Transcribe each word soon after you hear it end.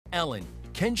Ellen.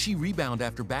 Can she rebound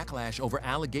after backlash over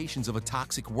allegations of a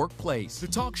toxic workplace? The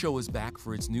talk show is back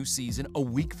for its new season a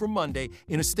week from Monday.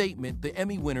 In a statement, the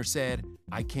Emmy winner said,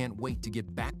 "I can't wait to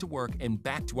get back to work and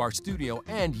back to our studio,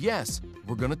 and yes,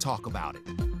 we're gonna talk about it."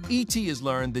 ET has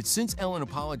learned that since Ellen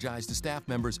apologized to staff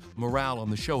members, morale on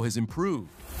the show has improved.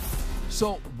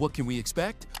 So, what can we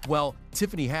expect? Well,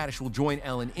 Tiffany Haddish will join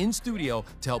Ellen in studio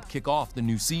to help kick off the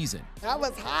new season. That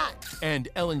was hot. And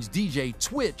Ellen's DJ,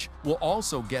 Twitch, will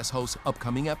also guest host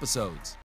upcoming episodes.